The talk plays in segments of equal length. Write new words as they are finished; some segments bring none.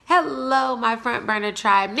Hello, my front burner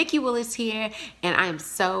tribe. Nikki Willis here, and I am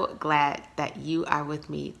so glad that you are with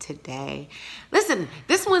me today. Listen,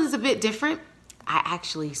 this one's a bit different. I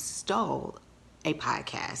actually stole a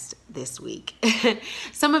podcast this week.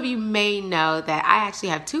 Some of you may know that I actually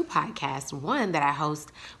have two podcasts. One that I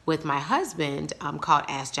host with my husband called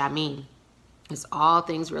Ask Jamin. It's all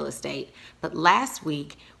things real estate. But last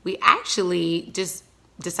week, we actually just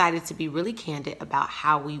decided to be really candid about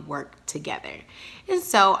how we work together. And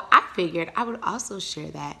so I figured I would also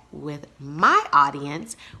share that with my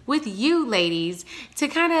audience, with you ladies, to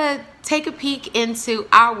kind of take a peek into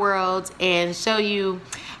our world and show you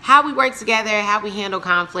how we work together, how we handle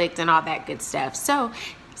conflict, and all that good stuff. So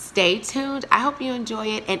stay tuned. I hope you enjoy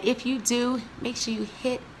it. And if you do, make sure you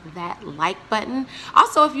hit that like button.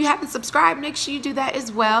 Also, if you haven't subscribed, make sure you do that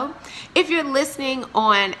as well. If you're listening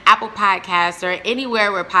on Apple Podcasts or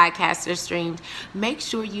anywhere where podcasts are streamed, make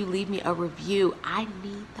sure you leave me a review. I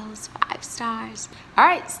need those 5 stars. All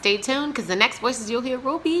right, stay tuned because the next voices you'll hear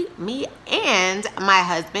will be me and my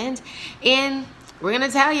husband. And we're going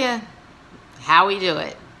to tell you how we do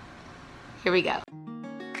it. Here we go.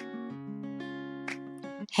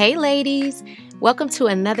 Hey ladies, welcome to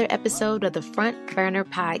another episode of the Front Burner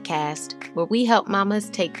Podcast, where we help mamas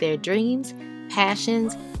take their dreams,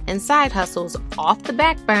 passions, and side hustles off the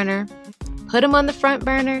back burner, put them on the front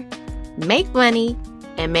burner, make money,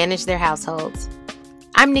 and manage their households.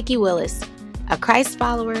 I'm Nikki Willis, a Christ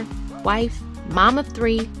follower, wife, mom of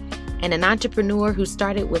 3, and an entrepreneur who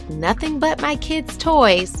started with nothing but my kids'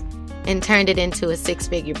 toys and turned it into a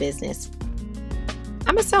 6-figure business.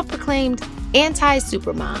 I'm a self-proclaimed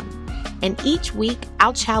anti-supermom, and each week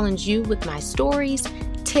I'll challenge you with my stories,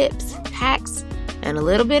 tips, hacks, and a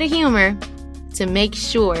little bit of humor to make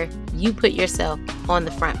sure you put yourself on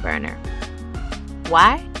the front burner.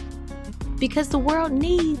 Why? Because the world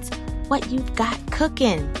needs what you've got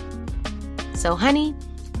cooking. So honey,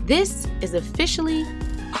 this is officially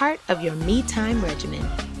part of your me time regimen.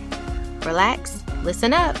 Relax,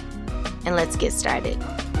 listen up, and let's get started.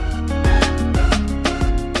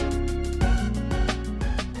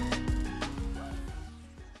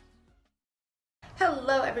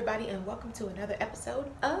 Hello, everybody, and welcome to another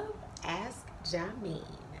episode of Ask Jamin.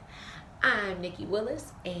 I'm Nikki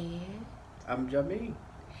Willis, and I'm Jamin.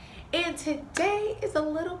 And today is a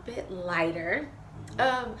little bit lighter.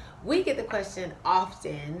 We get the question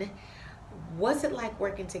often, what's it like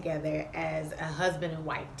working together as a husband and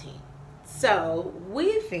wife team? So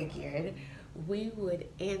we figured we would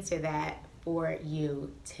answer that for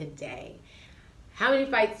you today. How many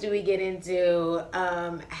fights do we get into?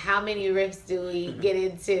 How many riffs do we get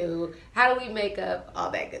into? How do we make up?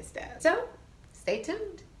 All that good stuff. So stay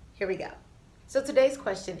tuned. Here we go. So today's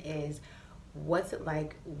question is, what's it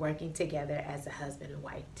like working together as a husband and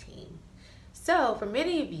wife team? So for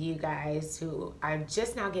many of you guys who are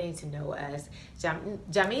just now getting to know us,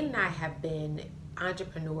 Jamin and I have been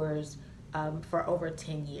entrepreneurs for over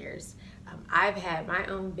 10 years. I've had my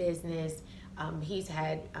own business. He's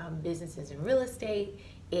had businesses in real estate,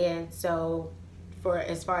 and so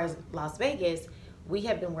as far as Las Vegas, we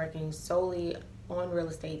have been working solely on real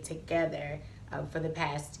estate together for the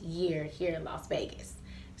past year here in Las Vegas.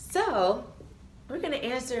 So we're going to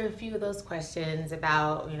answer a few of those questions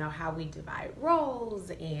about, how we divide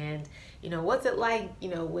roles and, what's it like,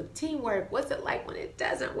 with teamwork, what's it like when it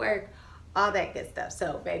doesn't work, all that good stuff.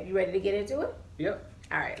 So, babe, you ready to get into it? Yep.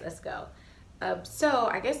 All right, let's go. So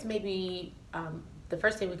I guess maybe the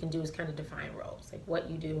first thing we can do is kind of define roles, like what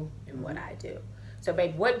you do and what I do. So,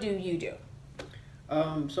 babe, what do you do?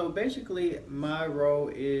 So basically, my role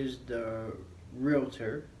is the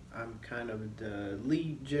realtor. I'm kind of the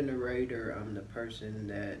lead generator. I'm the person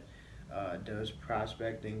that does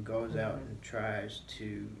prospecting, goes out and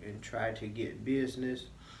try to get business.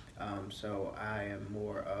 So I am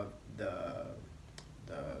more of the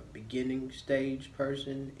beginning stage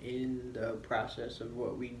person in the process of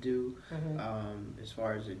what we do, as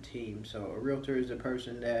far as a team. So a realtor is a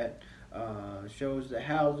person that shows the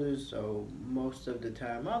houses. So most of the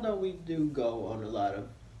time, although we do go on a lot of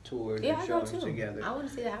tours and showings together. I want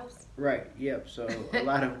to see the house. Right, yep. So a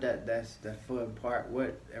lot of that's the fun part.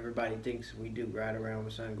 What everybody thinks we do, ride around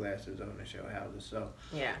with sunglasses on to show houses. So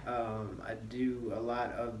yeah, I do a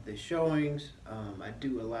lot of the showings. I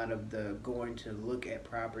do a lot of the going to look at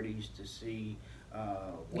properties to see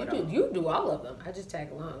you do all of them. I just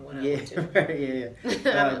tag along when I want to.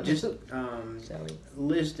 Right, just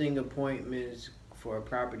listing appointments for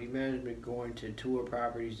property management, going to tour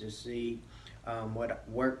properties to see what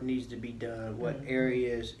work needs to be done, what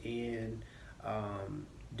areas, and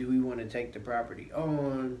do we want to take the property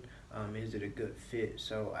on, Is it a good fit?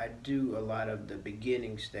 So I do a lot of the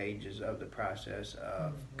beginning stages of the process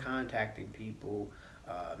of contacting people,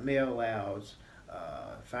 mail outs,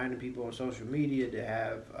 finding people on social media to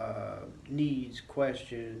have needs,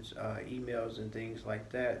 questions, emails, and things like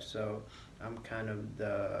that. So I'm kind of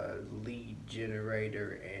the lead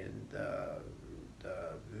generator and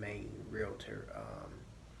the main realtor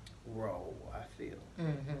role, I feel.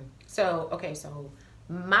 So, okay, so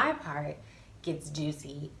my part gets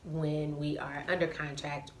juicy when we are under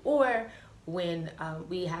contract or when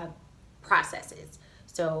we have processes.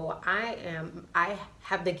 So I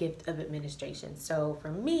have the gift of administration. So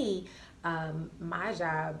for me, my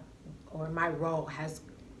job or my role has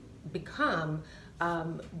become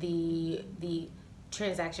the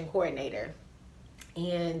transaction coordinator,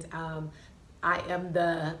 and I am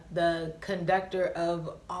the conductor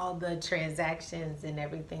of all the transactions and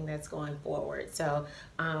everything that's going forward. So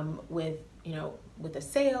with a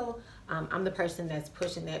sale, I'm the person that's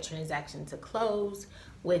pushing that transaction to close.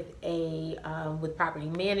 With property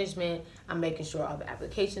management, I'm making sure all the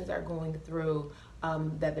applications are going through,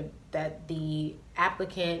 that the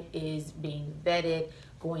applicant is being vetted,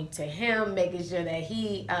 going to him, making sure that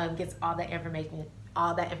he gets all that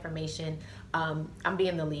information. I'm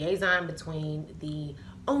being the liaison between the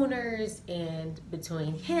owners and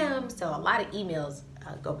between him. So a lot of emails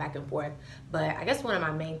go back and forth. But I guess one of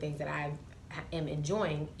my main things that I am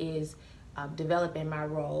enjoying is developing my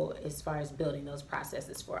role as far as building those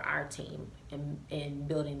processes for our team and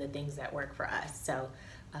building the things that work for us. So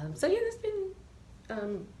yeah, that's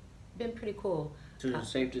been pretty cool. So it's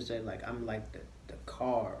safe to say, like, I'm like the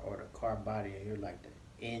car or the car body, and you're like the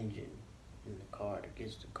engine in the car that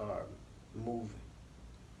gets the car moving.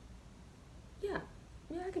 Yeah,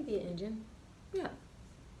 I can be an engine. Yeah,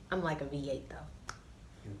 I'm like a V8 though.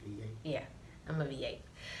 You're a V8. Yeah, I'm a V8.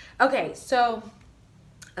 Okay, so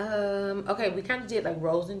we kind of did like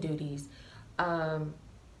roles and duties.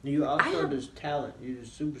 You also there's talent. You're the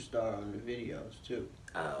superstar on the videos too.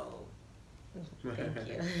 Oh, thank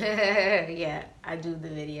you. Yeah, I do the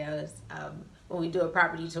videos. When we do a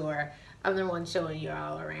property tour, I'm the one showing you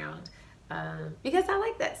all around. Because I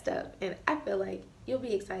like that stuff, and I feel like you'll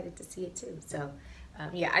be excited to see it too. So,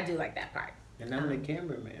 yeah, I do like that part. And I'm the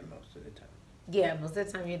cameraman most of the time. Yeah, most of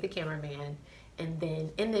the time you're the cameraman, and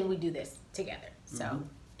then we do this together. So,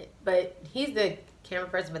 but he's the camera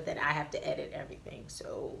person, but then I have to edit everything.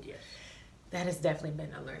 So, yes, that has definitely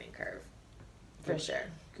been a learning curve, for sure.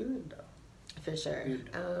 Good though. For sure. Good.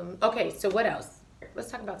 Okay, so what else? Let's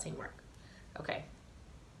talk about teamwork. Okay,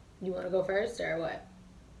 you want to go first or what?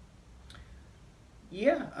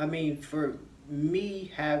 Yeah, I mean, for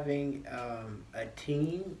me, having a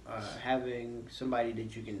team, having somebody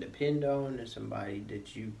that you can depend on and somebody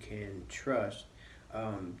that you can trust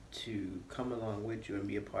to come along with you and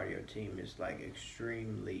be a part of your team is like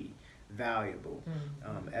extremely valuable.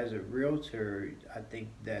 As a realtor, I think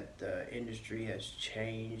that the industry has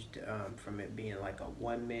changed from it being like a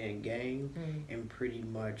one-man gang, and pretty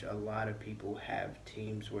much a lot of people have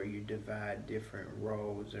teams where you divide different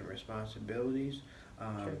roles and responsibilities.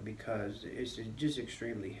 Because it's just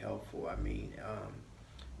extremely helpful. I mean,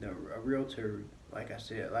 a realtor, like I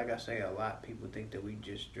say, a lot of people think that we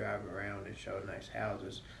just drive around and show nice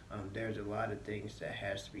houses. There's a lot of things that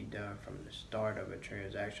has to be done from the start of a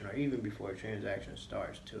transaction, or even before a transaction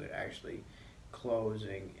starts, to it actually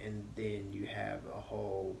closing, and then you have a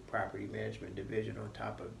whole property management division on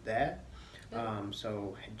top of that.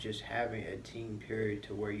 So just having a team period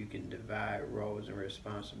to where you can divide roles and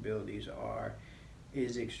responsibilities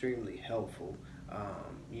is extremely helpful.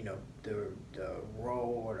 The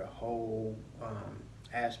role or the whole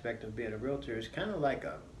aspect of being a realtor is kind of like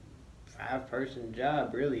a 5-person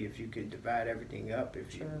job, really. If you could divide everything up,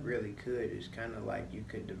 if you really could, it's kind of like you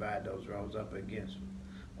could divide those roles up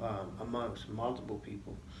amongst multiple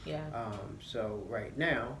people. Yeah. So right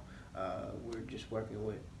now, we're just working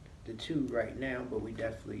with the 2 right now, but we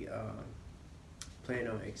definitely plan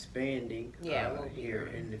on expanding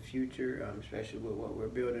here in the future, especially with what we're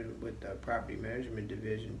building with the property management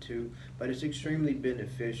division too. But it's extremely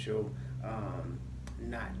beneficial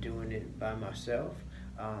not doing it by myself,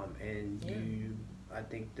 I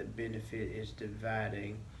think the benefit is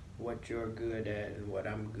dividing what you're good at and what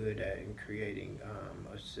I'm good at, and creating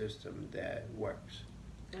a system that works.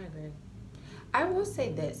 I agree. I will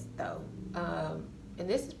say this though, and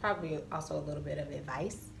this is probably also a little bit of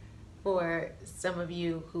advice for some of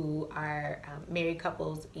you who are married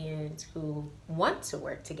couples and who want to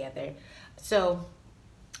work together. So,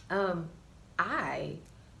 I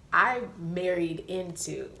married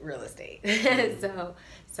into real estate.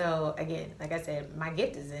 So again, like I said, my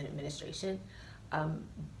gift is in administration.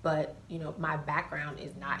 But my background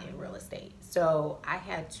is not in real estate, so I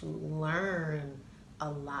had to learn a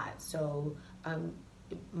lot. So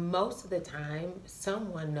most of the time,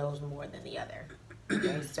 someone knows more than the other.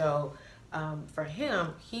 Okay, so for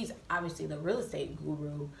him, he's obviously the real estate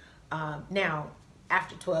guru. Now,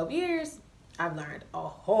 after 12 years, I've learned a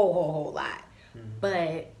whole lot,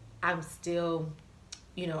 but I'm still,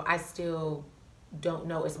 I still don't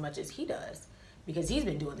know as much as he does because he's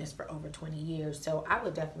been doing this for over 20 years. So I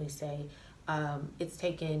would definitely say it's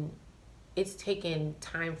taken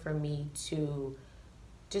time for me to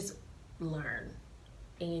just learn,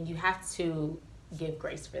 and you have to give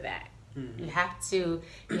grace for that. You have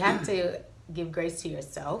to give grace to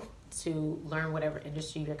yourself to learn whatever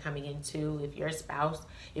industry you're coming into. If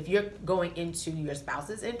you're going into your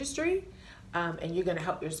spouse's industry, and you're going to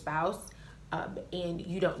help your spouse, and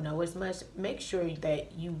you don't know as much, make sure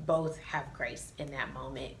that you both have grace in that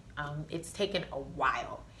moment. It's taken a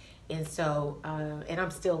while, and so and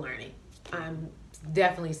I'm still learning. I'm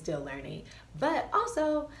definitely still learning, but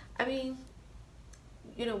also,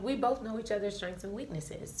 we both know each other's strengths and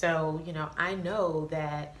weaknesses. So, I know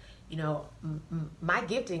that, my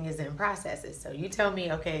gifting is in processes. So you tell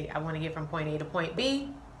me, okay, I want to get from point A to point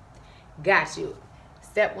B. Got you.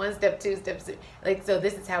 Step 1, step 2, step 3. So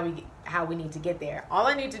this is how we need to get there. All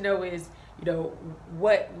I need to know is,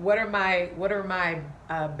 what are my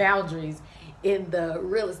boundaries in the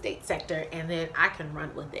real estate sector, and then I can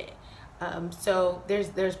run with it. So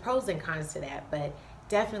there's pros and cons to that, but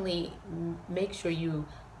definitely make sure you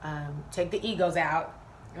take the egos out.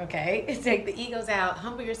 Okay, take the egos out,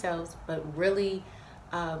 humble yourselves, but really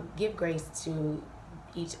give grace to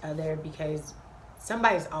each other, because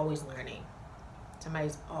somebody's always learning.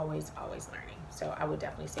 Somebody's always learning. So I would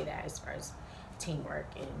definitely say that as far as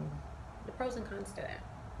teamwork and the pros and cons to that.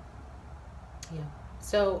 Yeah.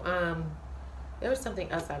 So there was something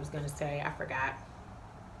else I was going to say. I forgot.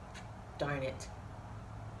 Darn it.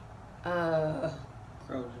 Pros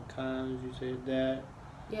and cons, you said that.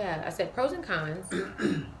 Yeah, I said pros and cons. Oh,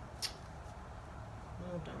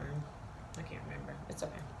 darn. I can't remember. It's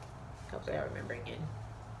okay. Hopefully I remember again.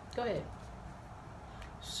 Go ahead.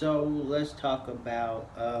 So let's talk about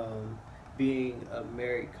being a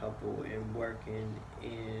married couple and working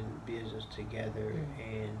in business together,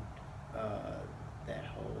 and that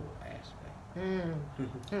whole aspect.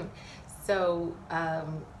 So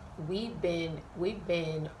we've been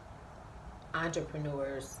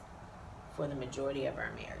entrepreneurs for the majority of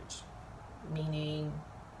our marriage, meaning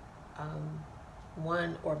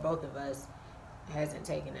one or both of us hasn't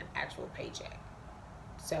taken an actual paycheck.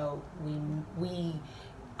 So we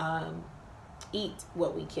eat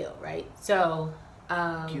what we kill, right? So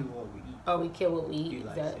Kill what we eat. or we kill what we eat. You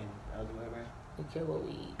like saying the other way around? We kill what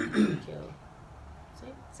we eat. We kill.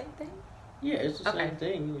 Same thing? Yeah, it's the Okay. same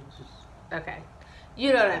thing. It's just Okay.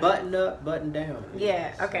 You know what I mean. button up, button down.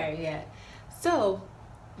 Yeah, okay, yeah. So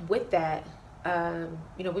with that,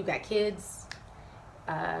 we've got kids.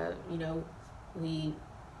 We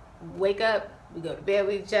wake up, we go to bed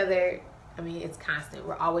with each other. It's constant.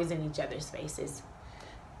 We're always in each other's spaces.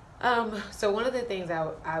 So one of the things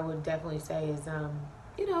I would definitely say is,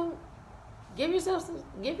 give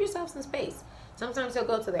yourself some space. Sometimes he'll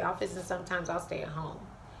go to the office, and sometimes I'll stay at home.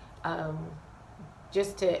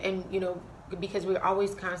 Because we're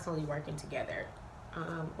always constantly working together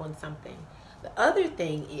on something. The other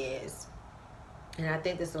thing is, and I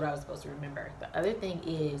think this is what I was supposed to remember, the other thing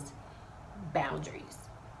is boundaries.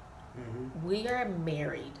 Mm-hmm. We are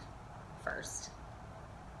married first.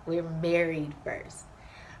 We're married first.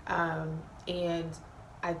 And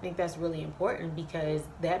I think that's really important, because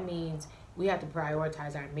that means we have to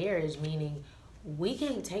prioritize our marriage, meaning we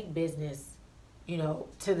can't take business,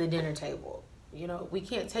 to the dinner table. We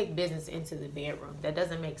can't take business into the bedroom. That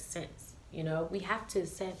doesn't make sense. We have to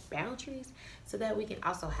set boundaries so that we can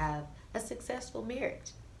also have a successful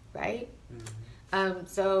marriage, right? Mm-hmm.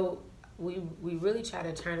 So we really try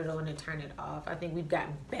to turn it on and turn it off. I think we've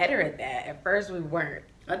gotten better at that. At first we weren't.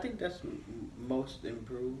 I think that's most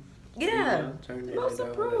improved. Yeah, Turning most it on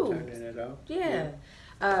improved. and turning it off. Yeah.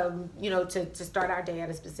 To start our day at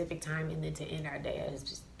a specific time, and then to end our day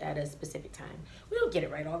at a specific time. We don't get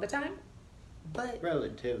it right all the time, but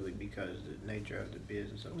Relatively, because the nature of the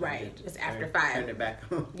business. Sometimes Right. you have to It's after turn 5. Turn it back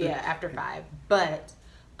on. yeah, after 5. But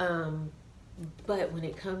when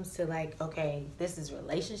it comes to okay, this is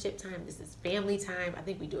relationship time, this is family time, I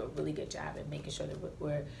think we do a really good job at making sure that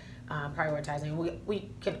we're prioritizing.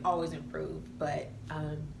 We can always improve, but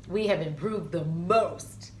we have improved the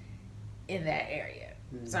most in that area.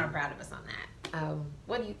 So I'm proud of us on that.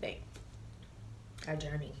 What do you think? Our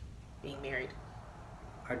journey, being married.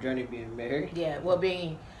 our journey being married. Yeah, well,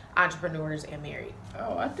 being entrepreneurs and married.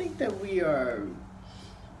 Oh, I think that we are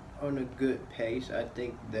on a good pace. I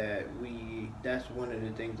think that that's one of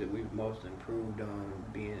the things that we've most improved on,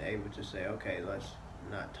 being able to say, okay, let's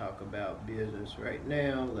not talk about business right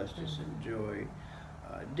now. Let's just enjoy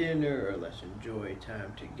dinner, or let's enjoy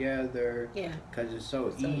time together. Yeah. Because it's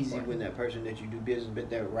so easy important. when that person that you do business with,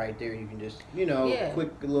 they're right there. You can just, Yeah.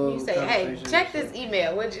 quick little You say, hey, conversation. check this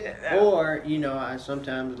email, would you? Or, I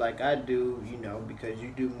sometimes, like I do, because you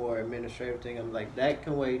do more administrative thing, I'm like, that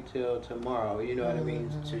can wait till tomorrow, you know what I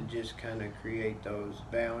mean? To just kind of create those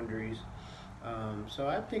boundaries. So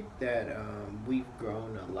I think that we've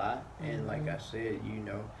grown a lot. And like I said,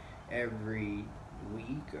 every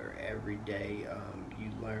week or every day,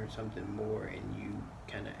 you learn something more and you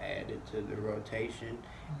kind of add it to the rotation.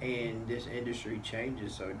 And this industry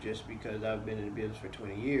changes, so just because I've been in the business for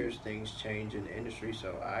 20 years, things change in the industry,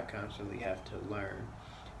 so I constantly have to learn.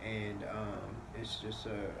 And it's just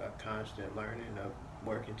a constant learning of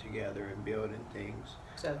working together and building things.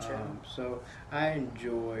 So true. So I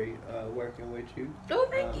enjoy working with you. Oh,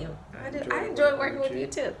 thank you. I enjoy working with you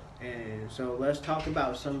too. And so let's talk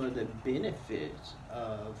about some of the benefits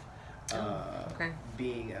of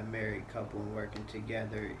being a married couple and working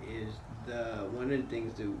together. Is one of the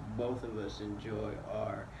things that both of us enjoy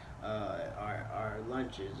are our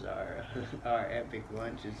lunches, our epic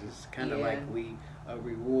lunches. It's kind of like a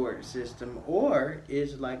reward system, or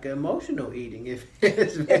it's like emotional eating if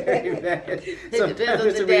it's very bad. Sometimes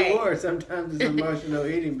it's a reward, sometimes it's emotional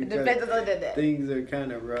eating because things are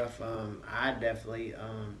kind of rough. I definitely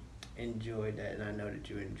enjoy that, and I know that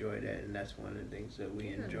you enjoy that, and that's one of the things that we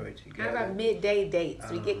enjoy together. Kind of our midday dates.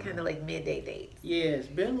 We get kind of like midday dates. Yeah, it's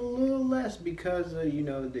been a little less because of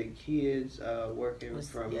the kids working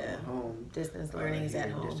from home. Distance learning is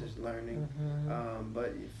at home. Distance learning,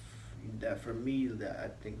 but for me, I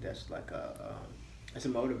think that's like it's a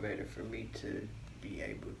motivator for me to be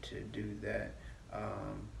able to do that.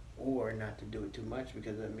 Or not to do it too much,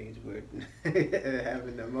 because that means we're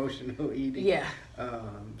having emotional eating. Yeah.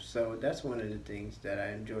 So that's one of the things that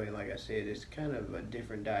I enjoy. Like I said, it's kind of a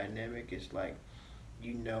different dynamic. It's like,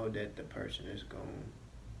 that the person is going,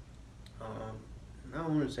 I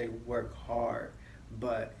don't want to say work hard,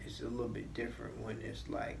 but it's a little bit different when it's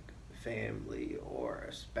like family or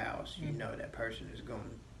a spouse. That person is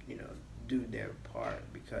going to, do their part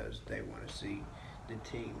because they want to see the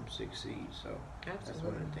team succeed. So that's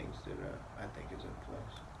one of the things that I think is a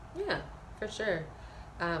plus. Yeah, for sure.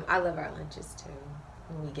 I love our lunches too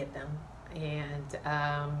when we get them, and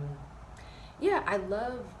I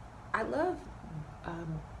love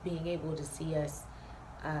being able to see us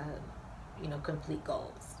complete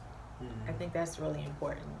goals. I think that's really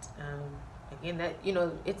important. Again, that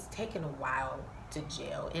it's taken a while to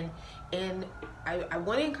gel, and I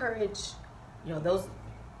want to encourage those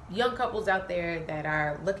young couples out there that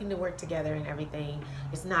are looking to work together and everything.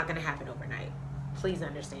 It's not going to happen overnight. Please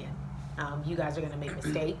understand. You guys are going to make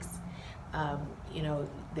mistakes.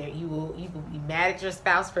 You will be mad at your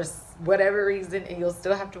spouse for whatever reason, and you'll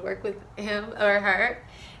still have to work with him or her.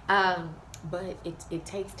 But it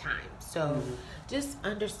takes time. So just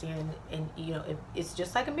understand, and if it's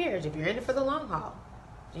just like a marriage. If you're in it for the long haul,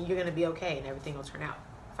 then you're going to be okay, and everything will turn out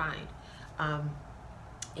fine.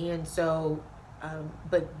 And so.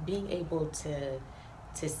 But being able to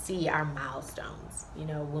see our milestones,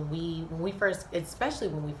 when we first, especially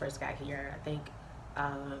when we first got here, I think,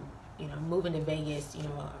 moving to Vegas,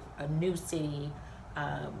 a new city,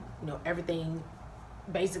 everything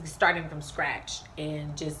basically starting from scratch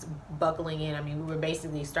and just buckling in. I mean, we were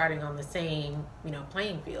basically starting on the same,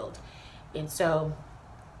 playing field. And so,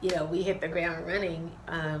 we hit the ground running,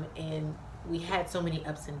 and we had so many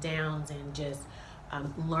ups and downs, and just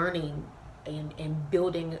learning and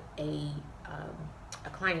building a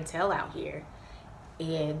clientele out here,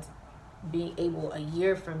 and being able, a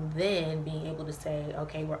year from then, being able to say,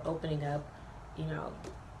 okay, we're opening up,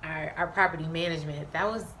 our property management.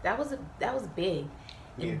 That was big,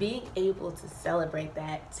 and being able to celebrate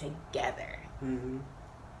that together.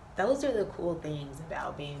 Those are the cool things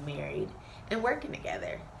about being married and working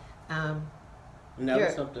together. And that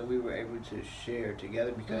was something we were able to share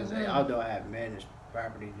together, because although I have managed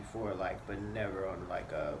property before, but never on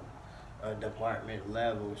a department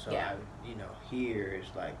level. So here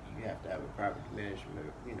it's like you have to have a property management,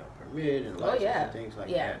 permit and license and things like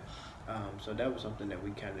that. So that was something that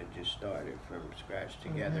we kind of just started from scratch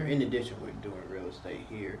together. In addition, we're doing real estate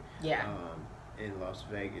here. in Las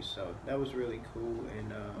Vegas. So that was really cool,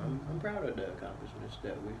 and I'm proud of the accomplishments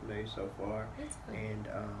that we've made so far. And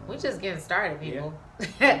we're just getting started, people.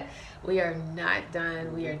 Yeah. We are not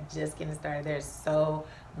done. We are just getting started. There's so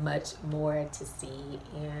much more to see,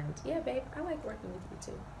 and yeah, babe, I like working with you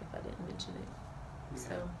too. If I didn't mention it, Yeah.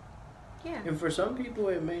 so yeah. And for some people,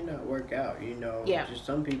 it may not work out. You know, Yeah. just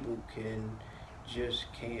some people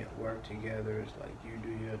just can't work together. It's like you do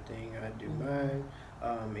your thing, I do mine.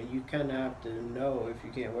 And you kind of have to know if you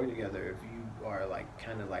can't work together, if you are like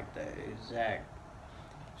kind of like the exact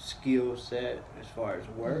skill set as far as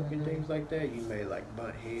work and things like that. You may like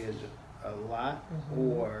butt heads a lot,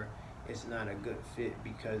 or it's not a good fit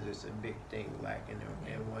because it's a big thing lacking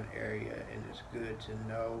in one area, and it's good to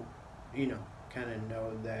know, kind of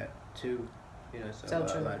know that too. So a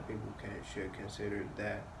true. lot of people should consider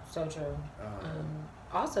that. So true.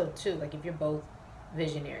 Also, too, like if you're both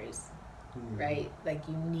visionaries, right? Like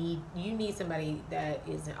you need somebody that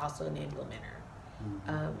is also an implementer,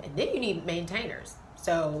 and then you need maintainers.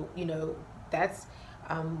 So that's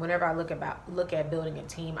whenever I look at building a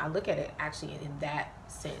team, I look at it actually in that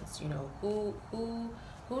sense.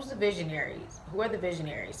 Who's the visionaries? Who are the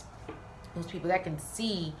visionaries? Those people that can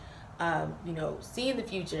see. See in the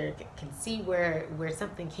future, can see where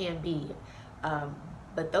something can be.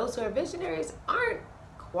 But those who are visionaries aren't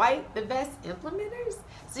quite the best implementers.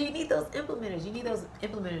 So you need those implementers. You need those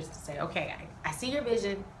implementers to say, okay, I see your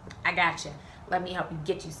vision. I got you. Let me help you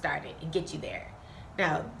get you started and get you there.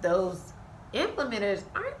 Now, those implementers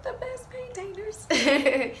aren't the best maintainers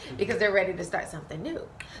because they're ready to start something new.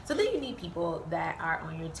 So then you need people that are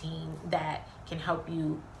on your team that can help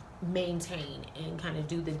you maintain and kind of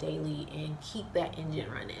do the daily and keep that engine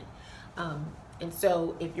running. And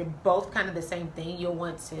so if you're both kind of the same thing, you'll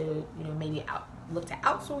want to, maybe look to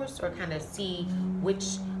outsource or kind of see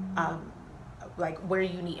which, like where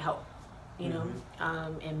you need help,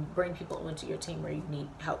 and bring people onto your team where you need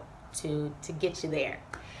help to get you there.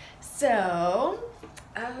 So,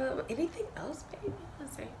 anything else, baby, you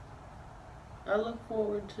want to say? I look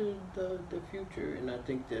forward to the future, and I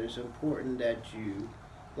think that it's important that you,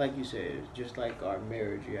 like you said, just like our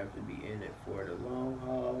marriage, you have to be in it for the long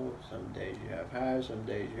haul. Some days you have highs, some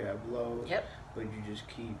days you have lows. Yep. But you just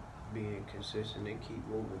keep being consistent and keep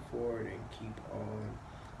moving forward and keep on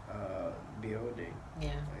building.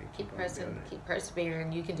 Yeah. Like, Keep on pressing, building. keep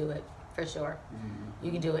persevering. You can do it, for sure. Mm-hmm.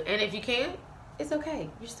 You can do it. And if you can't, it's okay.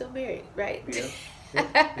 You're still married, right?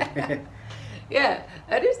 Yeah. Yeah.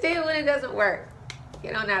 Understand when it doesn't work.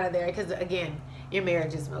 Get on out of there. Because, again, your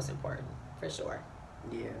marriage is most important, for sure.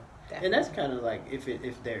 Yeah. Definitely. And that's kind of like if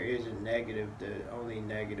there is a negative, the only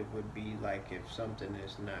negative would be like if something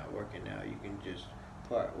is not working out, you can just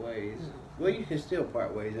part ways. Well, you can still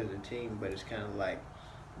part ways as a team, but it's kind of like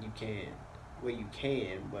you can't. Well, you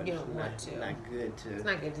can, but You it's don't want to. not good to. It's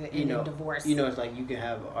not good to end in divorce. It's like you can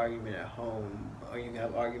have an argument at home or you can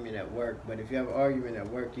have an argument at work, but if you have an argument at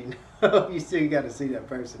work, you still got to see that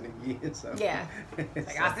person again. So Yeah.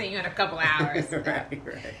 Like, I'll see you in a couple hours. right.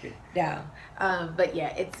 No. But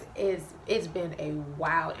yeah, it's been a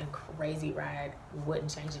wild and crazy ride.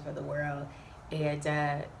 Wouldn't change it for the world. And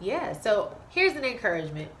yeah, so here's an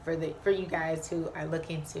encouragement for you guys who are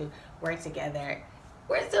looking to work together.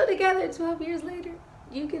 We're still together 12 years later.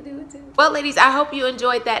 You can do it too. Well, ladies, I hope you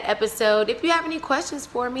enjoyed that episode. If you have any questions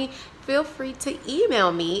for me, feel free to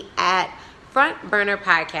email me at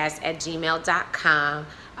frontburnerpodcast@gmail.com.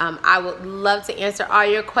 I would love to answer all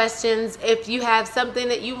your questions. If you have something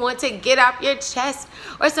that you want to get off your chest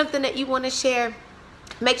or something that you want to share,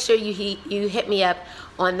 make sure you hit me up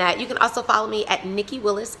on that. You can also follow me at Nikki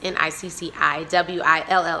Willis,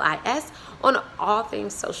 NICCIWILLIS, on all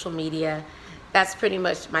things social media. That's pretty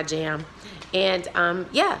much my jam. And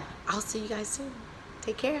yeah, I'll see you guys soon.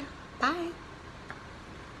 Take care. Bye.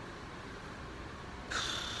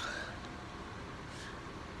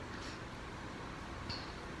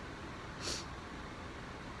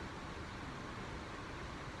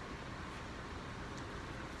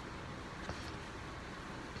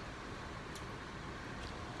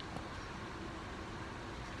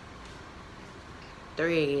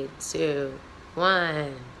 Three, two,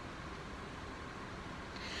 one.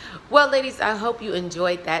 Well, ladies, I hope you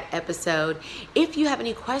enjoyed that episode. If you have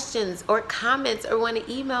any questions or comments or want to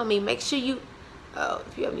email me, make sure if you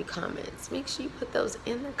have any comments, make sure you put those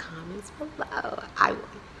in the comments below. I will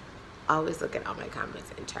always look at all my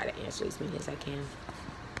comments and try to answer as many as I can.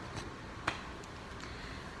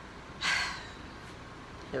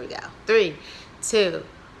 Here we go. 3, 2,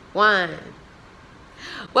 1.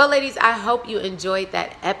 Well, ladies, I hope you enjoyed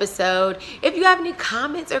that episode. If you have any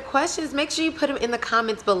comments or questions, make sure you put them in the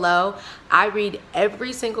comments below. I read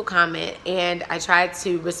every single comment and I try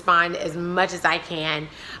to respond as much as I can.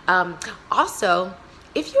 Also,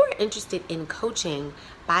 if you're interested in coaching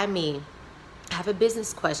by me, have a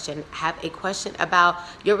business question, have a question about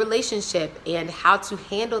your relationship and how to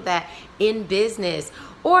handle that in business,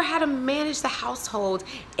 or how to manage the household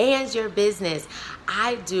and your business,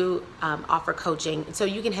 I do offer coaching. So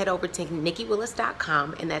you can head over to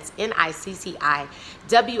NickiWillis.com, and that's NickiWillis.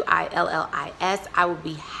 I will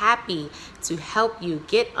be happy to help you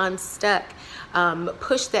get unstuck,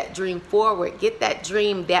 push that dream forward, get that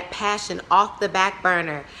dream, that passion off the back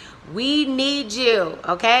burner. We need you,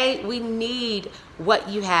 okay? We need what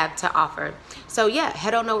you have to offer. So yeah,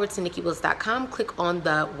 head on over to NickiWillis.com, click on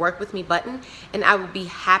the Work With Me button, and I will be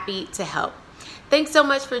happy to help. Thanks so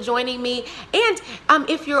much for joining me. And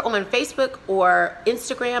if you're on Facebook or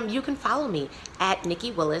Instagram, you can follow me at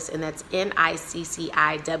Nikki Willis, and that's NickiWillis.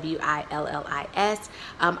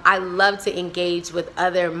 I love to engage with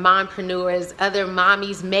other mompreneurs, other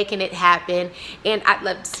mommies making it happen, and I'd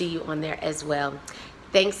love to see you on there as well.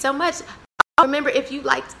 Thanks so much. Remember, if you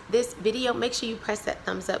liked this video, make sure you press that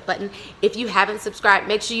thumbs up button. If you haven't subscribed,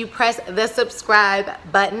 make sure you press the subscribe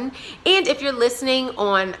button. And if you're listening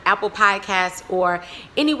on Apple Podcasts or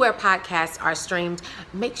anywhere podcasts are streamed,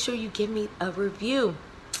 make sure you give me a review.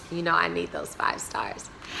 You know I need those 5 stars.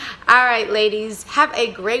 All right, ladies, have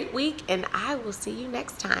a great week, and I will see you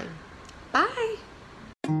next time. Bye.